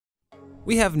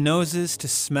We have noses to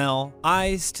smell,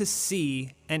 eyes to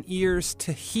see, and ears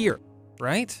to hear,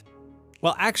 right?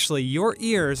 Well, actually, your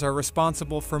ears are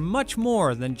responsible for much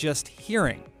more than just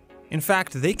hearing. In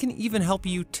fact, they can even help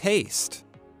you taste.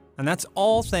 And that's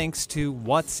all thanks to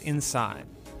what's inside.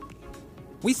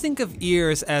 We think of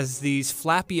ears as these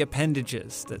flappy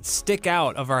appendages that stick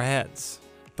out of our heads.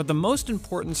 But the most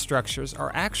important structures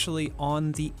are actually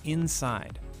on the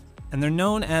inside. And they're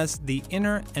known as the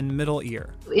inner and middle ear.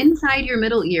 Inside your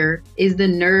middle ear is the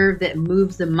nerve that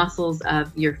moves the muscles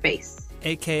of your face,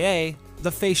 AKA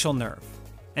the facial nerve.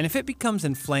 And if it becomes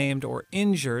inflamed or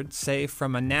injured, say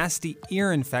from a nasty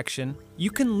ear infection,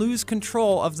 you can lose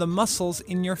control of the muscles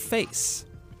in your face.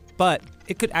 But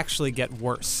it could actually get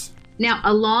worse. Now,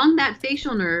 along that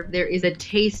facial nerve, there is a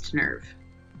taste nerve.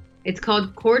 It's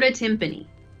called chorda tympani.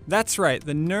 That's right,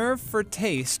 the nerve for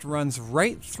taste runs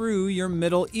right through your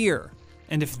middle ear.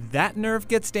 And if that nerve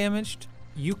gets damaged,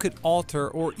 you could alter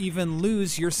or even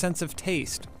lose your sense of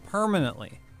taste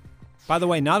permanently. By the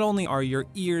way, not only are your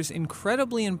ears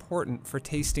incredibly important for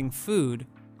tasting food,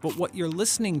 but what you're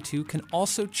listening to can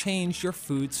also change your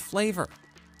food's flavor.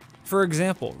 For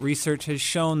example, research has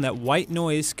shown that white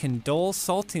noise can dull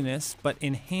saltiness but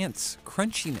enhance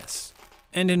crunchiness.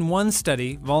 And in one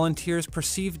study, volunteers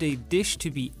perceived a dish to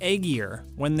be eggier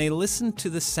when they listened to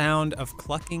the sound of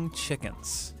clucking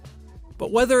chickens.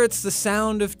 But whether it's the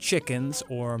sound of chickens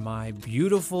or my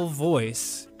beautiful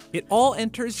voice, it all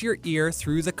enters your ear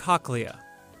through the cochlea,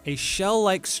 a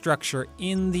shell-like structure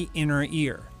in the inner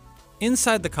ear.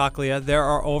 Inside the cochlea, there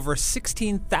are over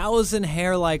 16,000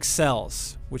 hair-like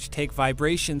cells, which take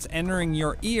vibrations entering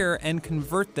your ear and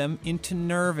convert them into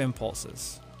nerve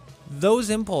impulses. Those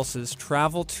impulses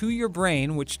travel to your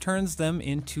brain, which turns them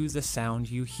into the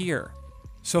sound you hear.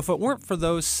 So if it weren't for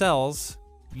those cells,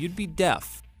 you'd be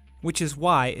deaf, which is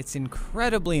why it's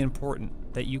incredibly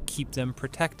important that you keep them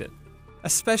protected,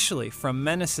 especially from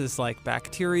menaces like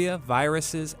bacteria,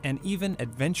 viruses, and even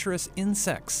adventurous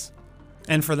insects.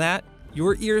 And for that,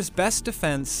 your ear's best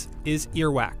defense is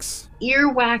earwax.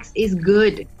 Earwax is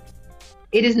good.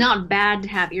 It is not bad to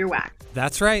have earwax.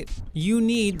 That's right. You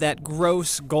need that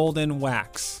gross golden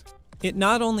wax. It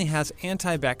not only has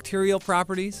antibacterial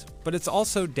properties, but it's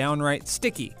also downright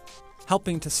sticky,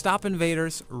 helping to stop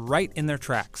invaders right in their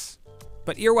tracks.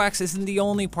 But earwax isn't the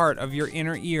only part of your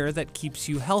inner ear that keeps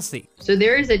you healthy. So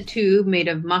there is a tube made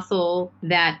of muscle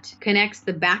that connects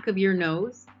the back of your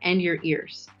nose and your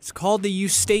ears. It's called the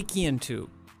Eustachian tube,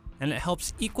 and it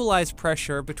helps equalize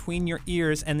pressure between your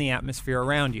ears and the atmosphere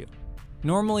around you.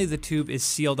 Normally the tube is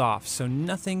sealed off, so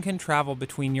nothing can travel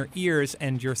between your ears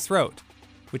and your throat,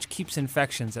 which keeps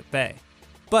infections at bay.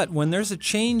 But when there's a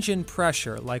change in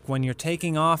pressure, like when you're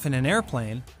taking off in an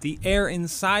airplane, the air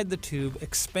inside the tube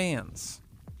expands,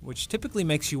 which typically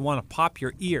makes you want to pop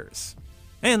your ears.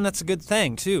 And that's a good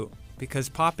thing too, because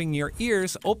popping your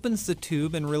ears opens the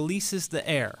tube and releases the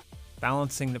air,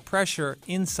 balancing the pressure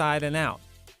inside and out.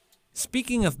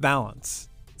 Speaking of balance,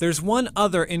 there's one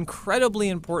other incredibly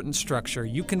important structure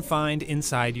you can find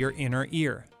inside your inner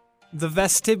ear: the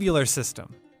vestibular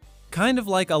system. Kind of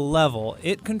like a level,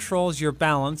 it controls your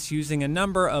balance using a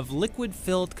number of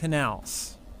liquid-filled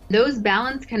canals. Those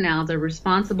balance canals are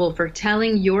responsible for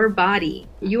telling your body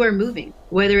you are moving,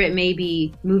 whether it may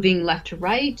be moving left to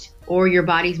right or your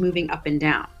body's moving up and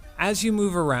down. As you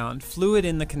move around, fluid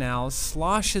in the canals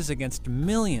sloshes against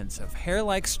millions of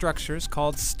hair-like structures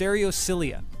called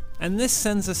stereocilia, and this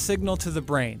sends a signal to the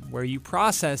brain where you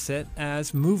process it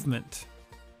as movement.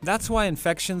 That's why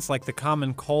infections like the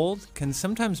common cold can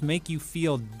sometimes make you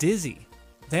feel dizzy.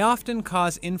 They often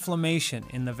cause inflammation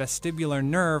in the vestibular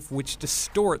nerve, which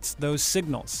distorts those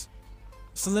signals.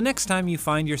 So the next time you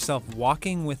find yourself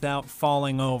walking without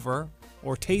falling over,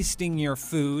 or tasting your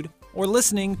food, or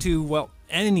listening to, well,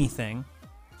 anything,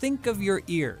 think of your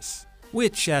ears,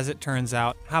 which, as it turns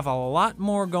out, have a lot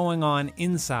more going on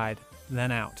inside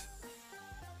than out.